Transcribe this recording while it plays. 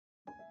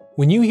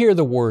When you hear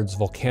the words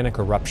volcanic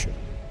eruption,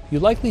 you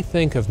likely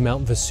think of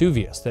Mount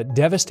Vesuvius that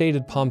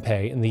devastated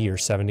Pompeii in the year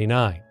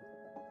 79.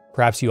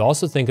 Perhaps you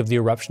also think of the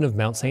eruption of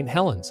Mount St.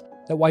 Helens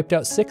that wiped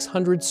out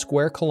 600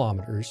 square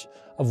kilometers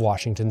of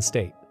Washington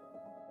state.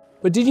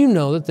 But did you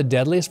know that the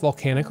deadliest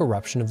volcanic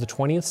eruption of the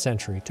 20th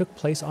century took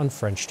place on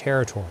French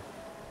territory?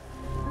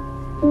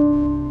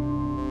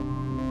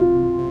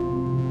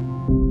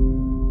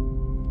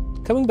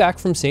 Coming back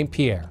from St.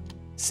 Pierre,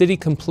 city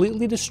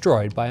completely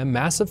destroyed by a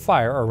massive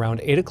fire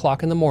around 8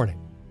 o'clock in the morning,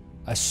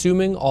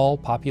 assuming all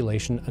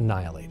population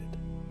annihilated.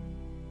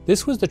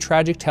 This was the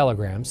tragic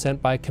telegram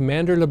sent by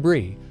Commander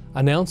Lebris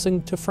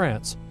announcing to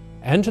France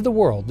and to the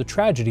world the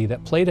tragedy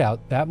that played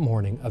out that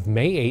morning of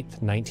May 8,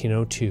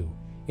 1902,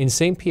 in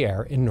St.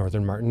 Pierre in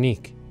northern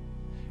Martinique.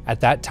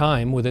 At that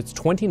time, with its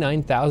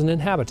 29,000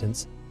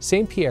 inhabitants,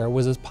 St. Pierre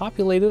was as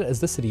populated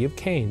as the city of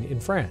Caen in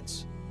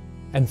France,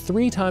 and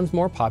 3 times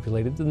more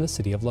populated than the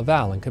city of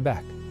Laval in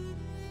Quebec.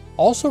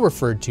 Also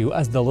referred to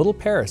as the Little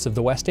Paris of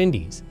the West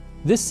Indies,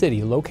 this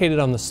city, located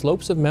on the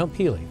slopes of Mount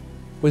Pelée,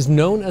 was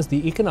known as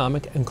the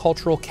economic and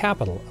cultural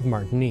capital of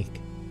Martinique.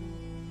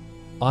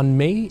 On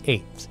May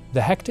 8th,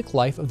 the hectic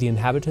life of the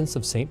inhabitants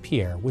of St.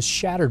 Pierre was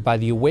shattered by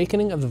the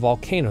awakening of the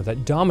volcano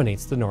that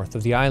dominates the north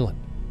of the island.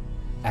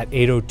 At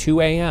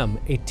 8:02 a.m.,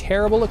 a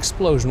terrible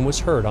explosion was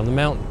heard on the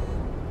mountain.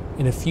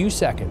 In a few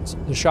seconds,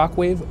 the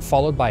shockwave,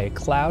 followed by a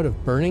cloud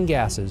of burning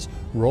gases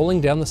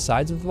rolling down the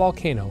sides of the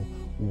volcano,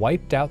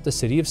 wiped out the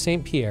city of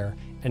St. Pierre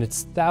and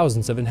its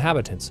thousands of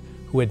inhabitants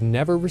who had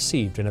never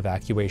received an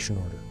evacuation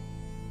order.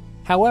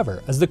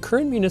 However, as the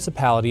current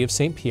municipality of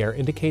St. Pierre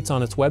indicates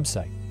on its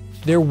website,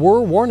 there were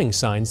warning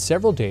signs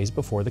several days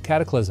before the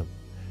cataclysm,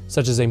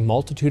 such as a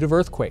multitude of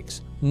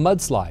earthquakes,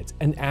 mudslides,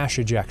 and ash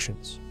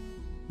ejections.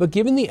 But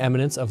given the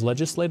imminence of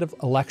legislative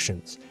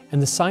elections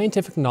and the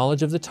scientific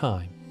knowledge of the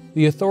time,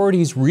 the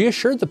authorities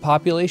reassured the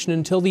population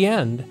until the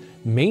end,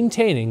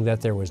 maintaining that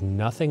there was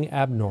nothing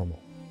abnormal.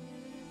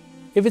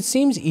 If it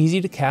seems easy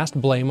to cast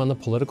blame on the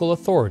political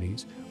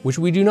authorities, which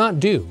we do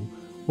not do,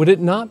 would it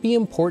not be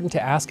important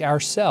to ask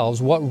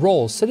ourselves what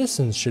role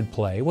citizens should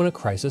play when a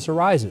crisis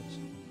arises?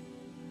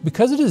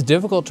 Because it is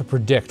difficult to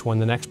predict when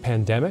the next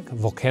pandemic,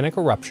 volcanic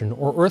eruption,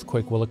 or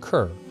earthquake will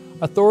occur,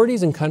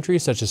 authorities in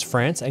countries such as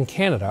France and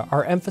Canada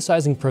are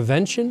emphasizing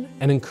prevention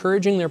and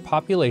encouraging their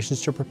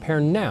populations to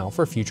prepare now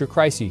for future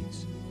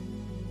crises.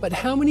 But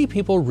how many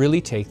people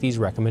really take these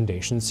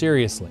recommendations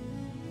seriously?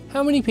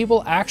 How many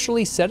people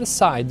actually set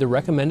aside the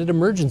recommended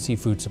emergency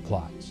food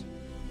supplies?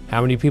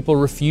 How many people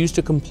refuse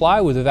to comply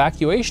with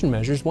evacuation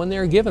measures when they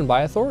are given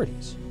by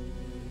authorities?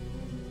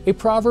 A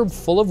proverb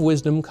full of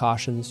wisdom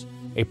cautions,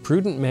 "A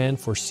prudent man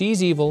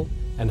foresees evil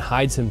and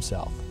hides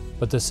himself,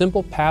 but the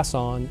simple pass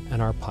on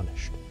and are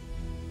punished."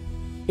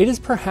 It is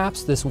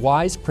perhaps this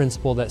wise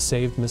principle that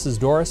saved Mrs.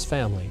 Doris'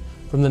 family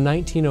from the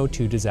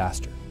 1902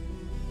 disaster.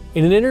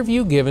 In an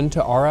interview given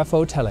to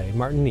RFO Télé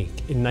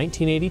Martinique in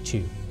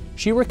 1982,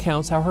 she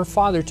recounts how her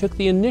father took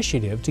the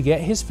initiative to get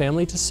his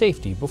family to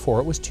safety before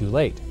it was too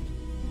late.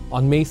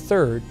 On May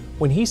 3rd,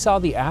 when he saw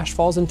the ash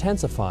falls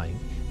intensifying,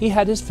 he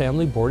had his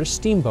family board a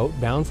steamboat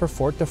bound for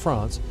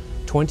Fort-de-France,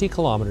 20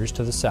 kilometers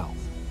to the south.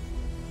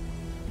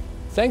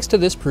 Thanks to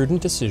this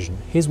prudent decision,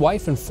 his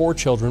wife and 4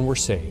 children were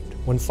saved,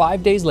 when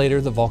 5 days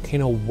later the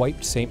volcano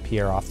wiped St.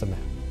 Pierre off the map.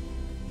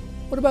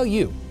 What about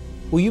you?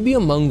 Will you be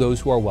among those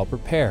who are well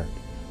prepared,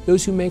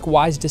 those who make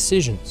wise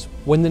decisions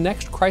when the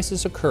next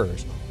crisis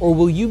occurs, or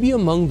will you be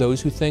among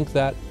those who think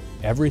that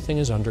everything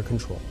is under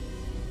control?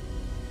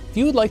 If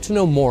you would like to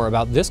know more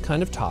about this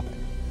kind of topic,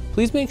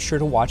 please make sure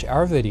to watch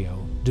our video,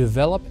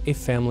 Develop a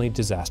Family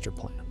Disaster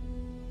Plan.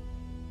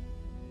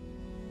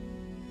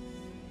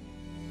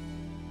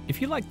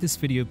 If you liked this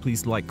video,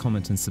 please like,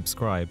 comment, and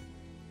subscribe.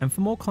 And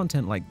for more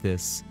content like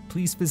this,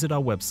 please visit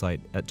our website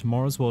at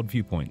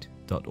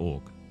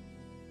tomorrowsworldviewpoint.org.